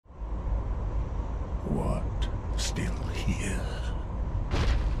What? Still here?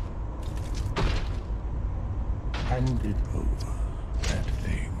 Hand it over. That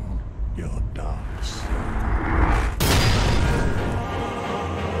thing. Your dance.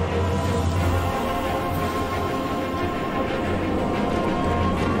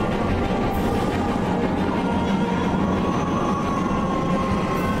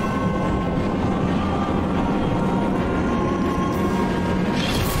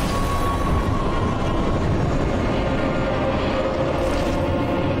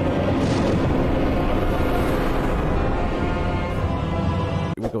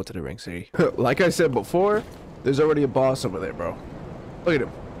 We go to the ring city. Like I said before, there's already a boss over there, bro. Look at him.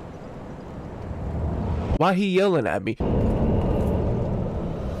 Why he yelling at me?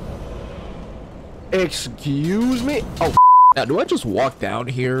 Excuse me? Oh, now do I just walk down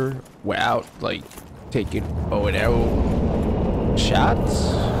here without like taking bow and arrow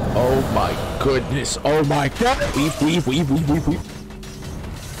shots? Oh my goodness. Oh my god. Weave.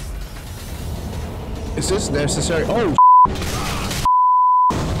 Is this necessary? Oh,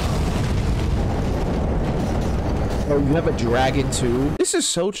 oh, you have a dragon too? This is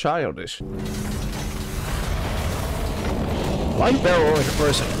so childish. Why you barrel in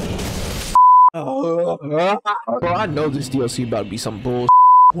person? Bro, I know this DLC about to be some bull.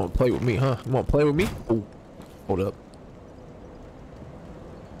 You wanna play with me, huh? You wanna play with me? Oh, hold up.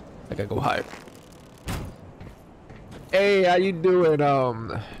 I gotta go higher. Hey, how you doing,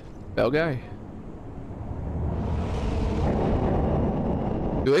 bell guy?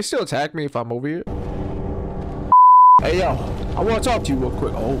 Do they still attack me if I'm over here? Hey, yo, I want to talk to you real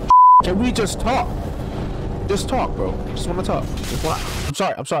quick. Oh, can we just talk? Just talk, bro. Just want to talk.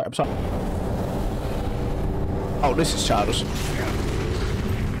 I'm sorry. Oh, this is childish.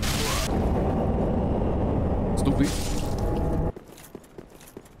 Stupid.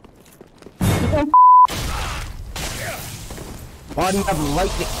 Why do you have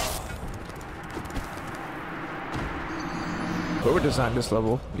lightning? Whoever designed this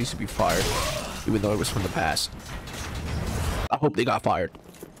level needs to be fired, even though it was from the past. I hope they got fired.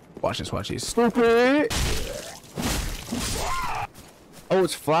 Watch this. Stupid! Oh,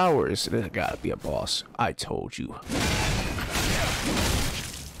 it's flowers. There's gotta be a boss. I told you.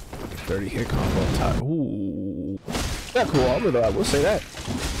 30 hit combo time. Ooh. Yeah, cool. I will say that.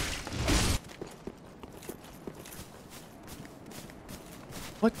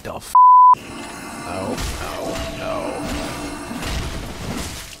 What the f? No.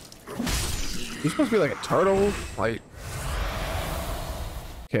 You're supposed to be like a turtle? Like.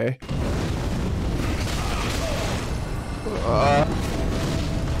 Okay.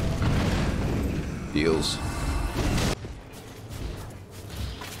 Deals.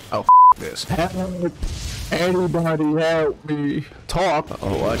 Oh, this. Help! Anybody help me! Talk!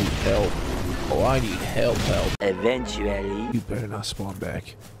 Oh, I need help. Oh, I need help. Eventually. You better not spawn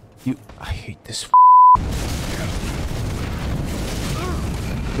back. I hate this.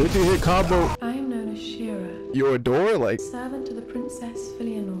 50 hit combo. I am known as Shira. Your door, like. Servant to the Princess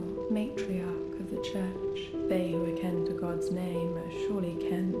Filianor, matriarch of the church. They who are ken to God's name are surely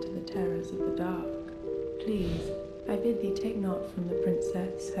ken to the terrors of the dark. Please, I bid thee take not from the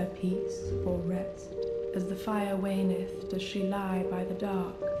princess her peace or rest. As the fire waneth, does she lie by the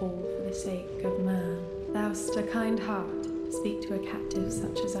dark, all for the sake of man. Thou'st a kind heart, speak to a captive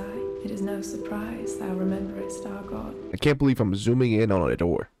such as I. It is no surprise thou rememberest our God. I can't believe I'm zooming in on a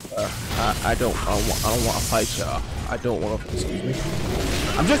door. I don't want to fight y'all. I don't want to. Excuse me.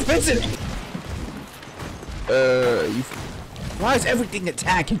 I'm just visiting. Why is everything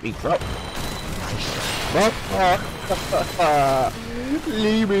attacking me, bro?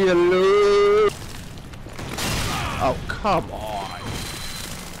 Leave me alone. Oh, come on.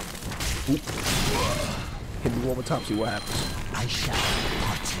 Oop. Hit me one more time, see what happens. I shall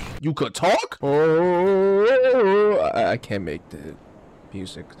not. You could talk? Oh, I can't make the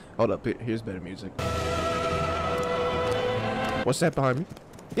music. Hold up, here's better music. What's that behind me?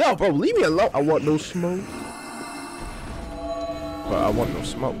 Yo, bro, leave me alone. I want no smoke. Bro, I want no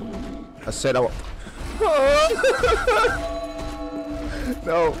smoke. I said I want.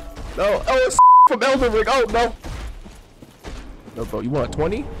 No. Oh, it's from Elden Ring. Oh, no. No, bro, you want a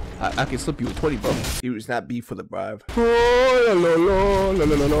 20? I can slip you a 20, bro. It was not beef for the bribe. Oh,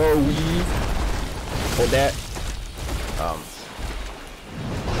 weave. Hold that.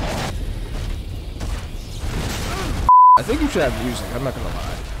 I think you should have music. I'm not gonna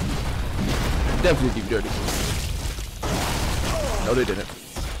lie. Definitely do dirty. No, they didn't.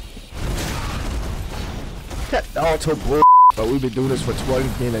 That auto bull. But we've been doing this for 20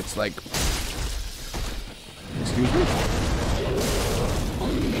 minutes. Like, excuse me.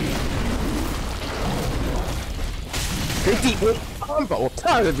 58 combo. I'm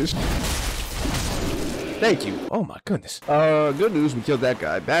tired of this. Thank you. Oh my goodness. Good news, we killed that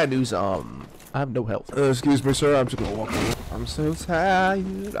guy. Bad news, I have no health. Excuse me, sir. I'm just gonna walk away. I'm so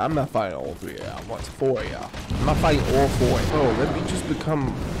tired. I'm not fighting all three of y'all. I want 4 of y'all. I'm not fighting all 4. Oh, let me just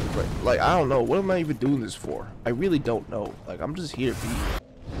become, like, I don't know. What am I even doing this for? I really don't know. Like, I'm just here to be.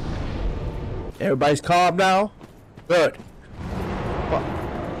 Everybody's calm now? Good.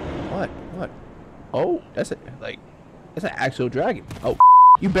 What? Oh, that's it. Like, that's an actual dragon. Oh,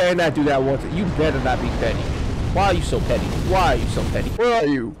 you better not do that once. You better not be petty. Why are you so petty? Why are you so petty? Where are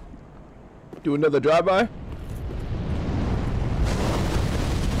you? Do another drive-by?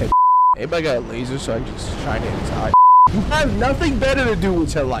 Hey, anybody got a laser so I can just shine it in his eye? You have nothing better to do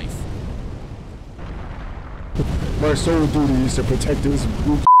with your life. My sole duty is to protect this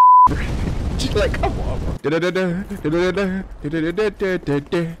blue. Like, come on, bro.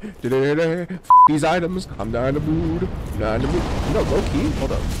 These items. I'm not in the mood. Not in the mood. You know, low key.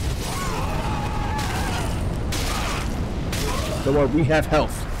 Hold up. Don't worry, we have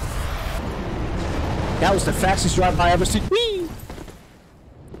health. That was the fastest drive I ever seen. Whee!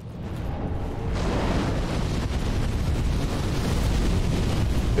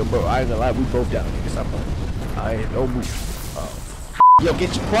 Yo, bro, I ain't gonna lie, we both down here. Stop playing. I ain't no move. Yo,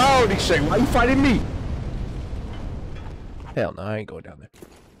 get your priority straight. Why you fighting me? Hell no, I ain't going down there.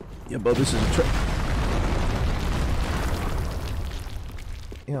 Yeah, bro, this is a trick.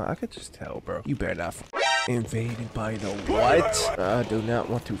 You know, I could just tell, bro. You better not invaded by the what? I do not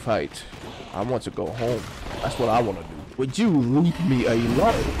want to fight. I want to go home. That's what I want to do. Would you leave me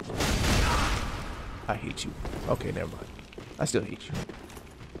alone? I hate you. Okay, never mind. I still hate you.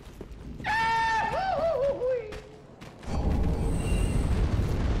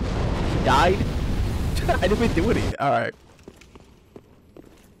 He died? I didn't even do anything. Alright.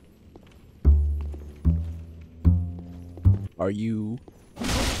 Are you?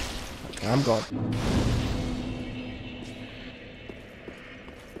 I'm gone.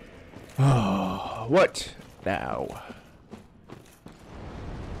 Oh, what now?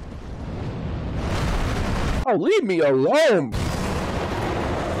 Oh, leave me alone!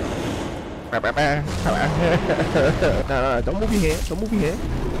 Nah, don't move your hand. Don't move your hand.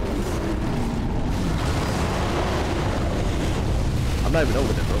 I'm not even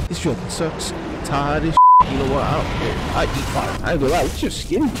over there, bro. This feeling sucks. Tired as you know what? I don't care. I eat fire. I ain't gonna lie. What's your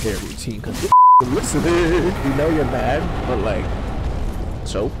skincare routine? Cause this listen, you know you're mad, but like,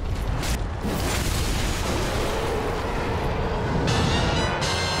 so.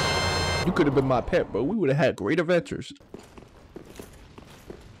 You could have been my pet, bro. We would have had great adventures.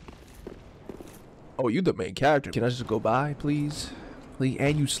 Oh, you the main character. Can I just go by, please? Please,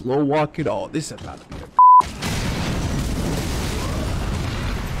 and you slow walk it all. This is about to be a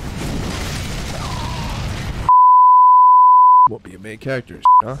won't be a main character,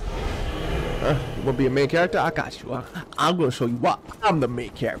 huh? Huh? You won't be a main character? I got you. I'm gonna show you why I'm the main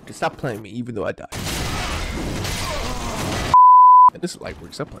character. Stop playing me, even though I died. And this is like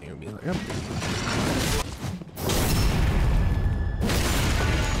work. Stop playing with me. Like,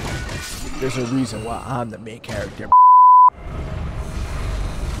 there's a reason why I'm the main character.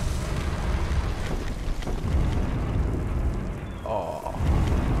 Oh,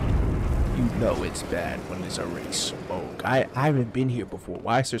 you know it's bad when there's already smoke. I haven't been here before.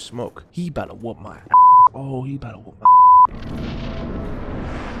 Why is there smoke? He about to whoop my. Oh, he about to whoop my.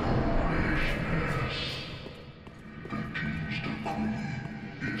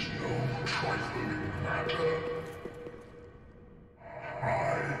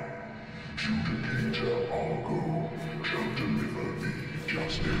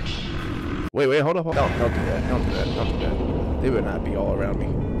 Wait, hold up. Don't do that. Don't do that. Don't do that. They would not be all around me.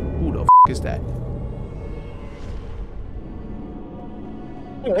 Who the f is that?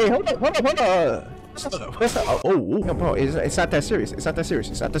 Hey, hold up. What's up? Oh, bro, it's not that serious. It's not that serious.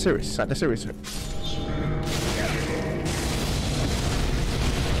 It's not that serious. It's not that serious.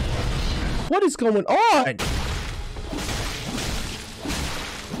 What is going on?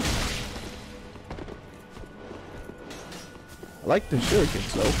 I like the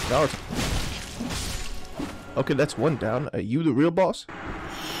shurikens though. Now it's... Okay, that's one down. Are you the real boss?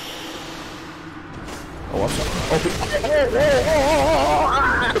 Oh, I'm sorry.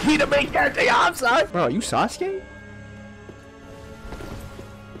 Oh, be the main character. I'm sorry. Bro, are you Sasuke?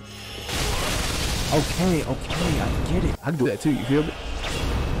 Okay, I get it. I can do that too. You feel me?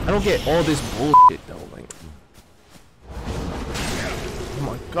 I don't get all this bullshit though. Like, oh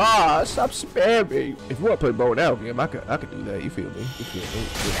my God, stop spamming. If you want to play bow and arrow game, I could do that. You feel me? You feel me?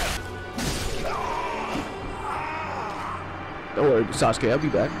 Don't worry, Sasuke. I'll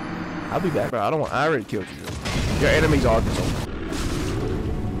be back. Bro, I already killed you. Your enemy's arc is over.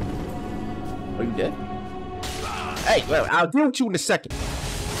 Are you dead? Hey, well, I'll deal with you in a second.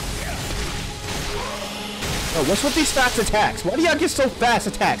 Oh, what's with these fast attacks? Why do y'all get so fast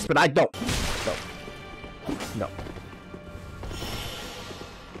attacks, but I don't? No. No.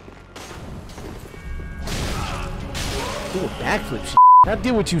 Do a backflip shit. I'll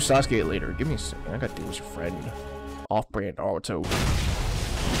deal with you, Sasuke, later. Give me a second. I gotta deal with your friend. Off-brand Naruto.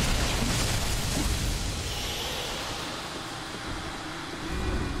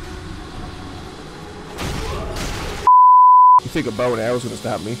 You think a bow and arrow's gonna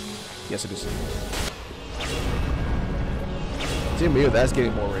stop me? Yes, it is. Damn me, that's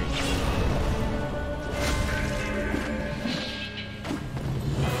getting more range.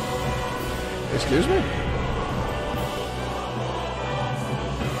 Excuse me?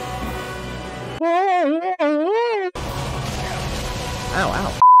 Ow,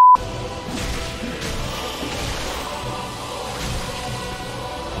 ow.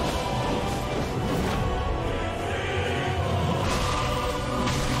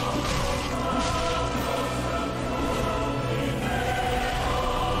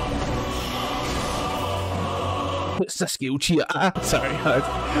 Sasuke Uchiha. Sorry, I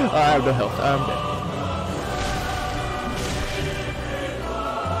have no health. I'm dead.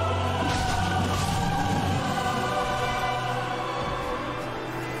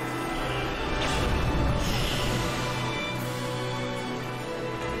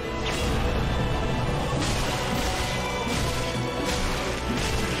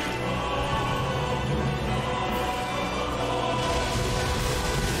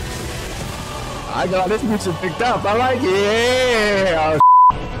 I got this music picked up. I like it. Yeah.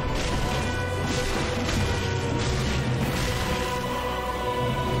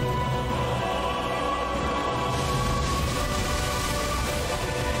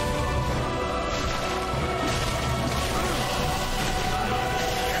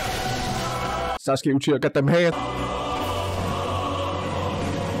 Sasuke Uchiha got them hands.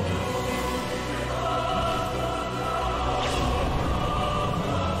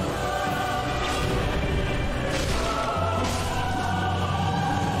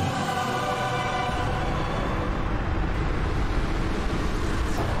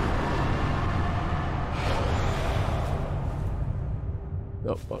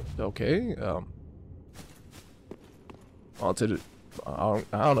 Okay, on to the, I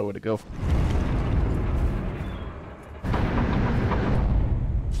don't know where to go.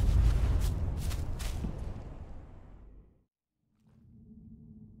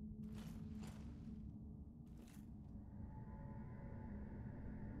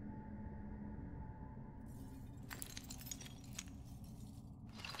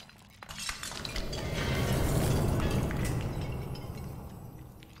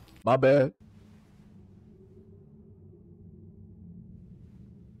 My bad.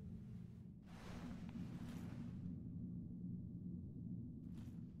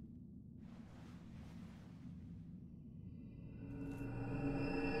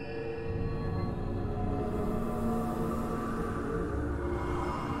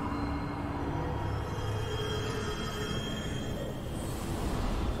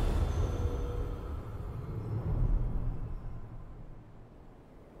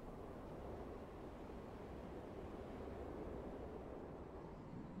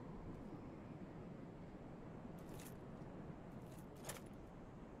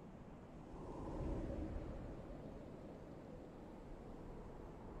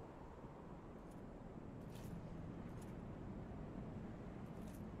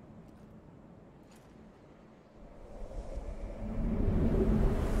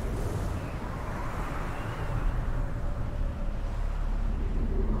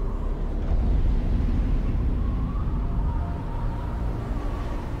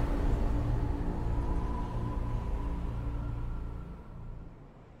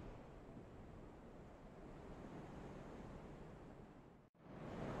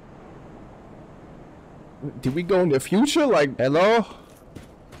 Did we go in the future? Like, hello?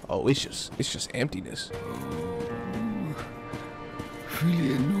 Oh, it's just emptiness.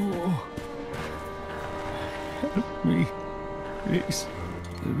 Filiano. Help me, please.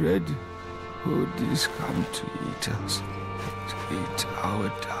 The Red Hood is come to eat us. To eat our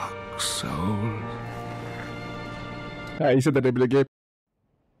dark souls. Ah, you said the name of the game.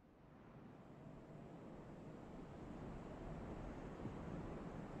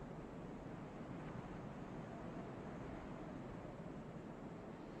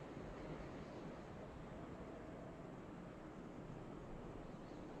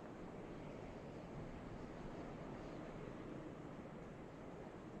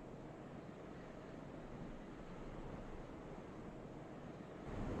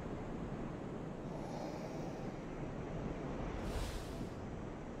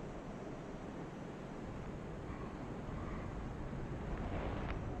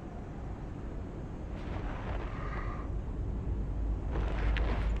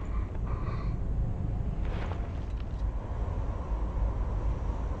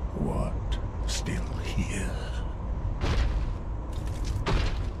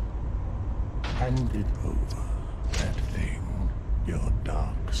 handed over that thing, your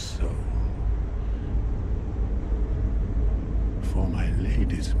dark soul, for my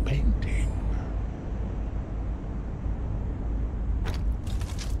lady's painting.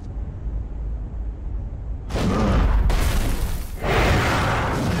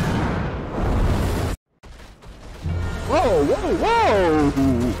 Whoa, whoa, whoa!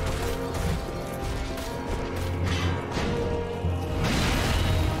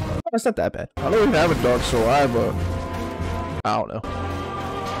 That's not that bad. I don't even have a dark soul. I have a... I don't know.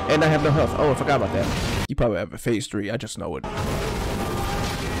 And I have no health. Oh, I forgot about that. You probably have a phase 3. I just know it.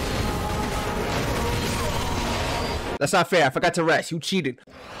 That's not fair. I forgot to rest. You cheated.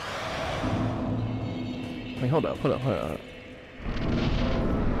 Wait, hold up. Hold up. Hold up.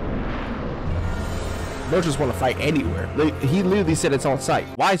 They'll just want to fight anywhere. He literally said it's on site.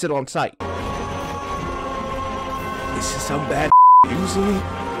 Why is it on site? This is some bad usually.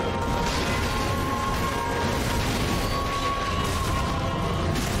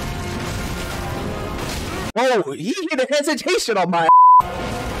 Oh, he hit a hesitation on my.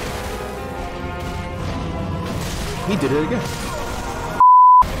 He did it again.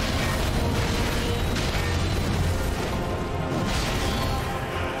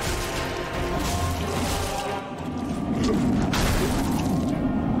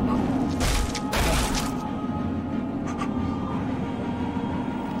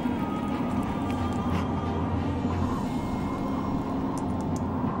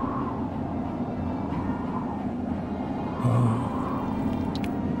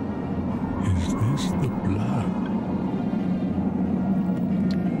 Is this the blood?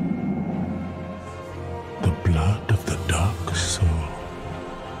 The blood of the dark soul.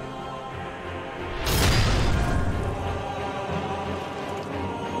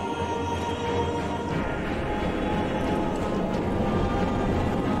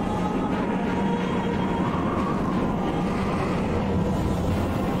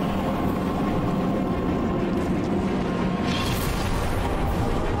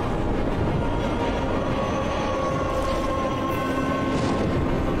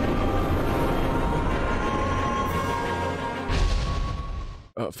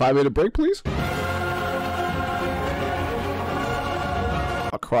 5-minute break, please.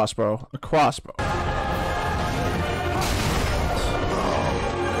 A crossbow. A crossbow. Oh,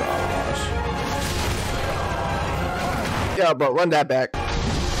 gosh. Yeah, bro, run that back.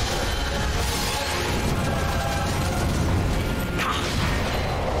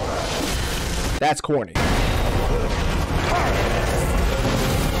 That's corny.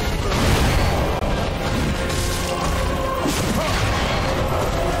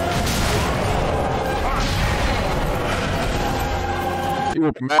 You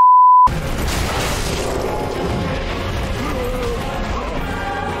were mad.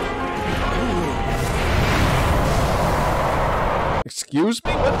 Excuse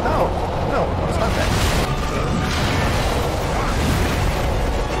me? What? No, it's not that.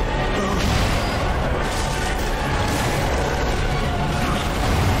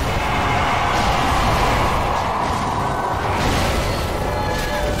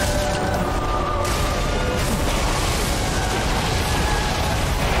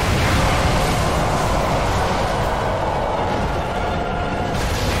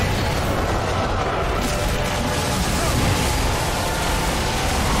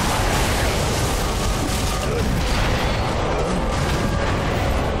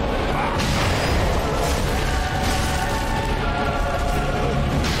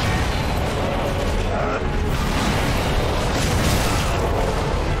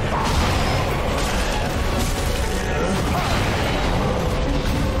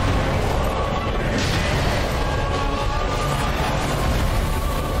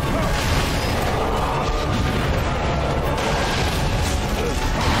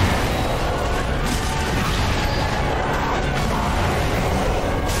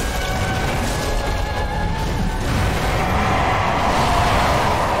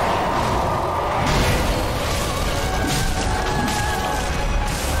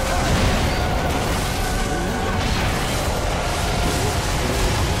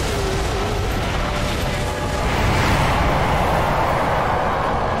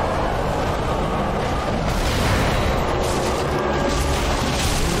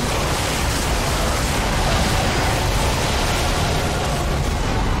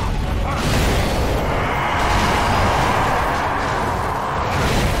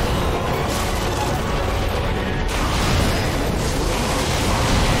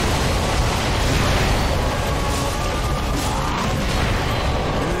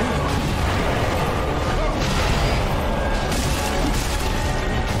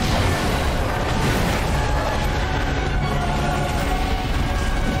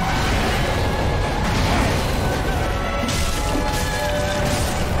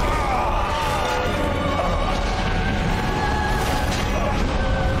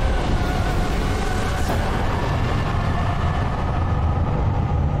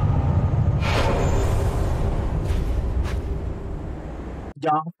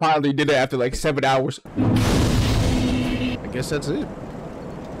 Finally did it after like 7 hours. I guess that's it.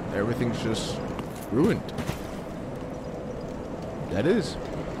 Everything's just ruined. That is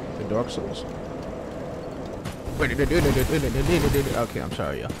the Dark Souls. Okay, I'm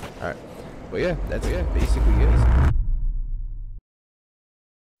sorry, y'all. Alright. But yeah, that's it. Basically it.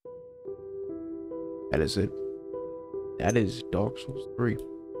 That is it. That is Dark Souls 3.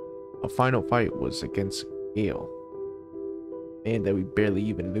 Our final fight was against Gale. Man that we barely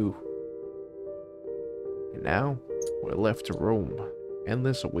even knew. And now, we're left to roam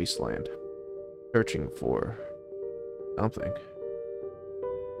endless wasteland, searching for something.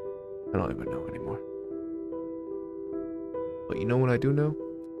 I don't even know anymore. But you know what I do know?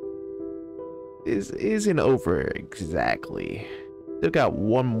 This isn't over exactly. Still got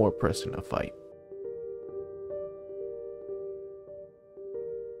one more person to fight.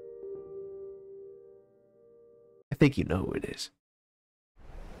 I think you know who it is.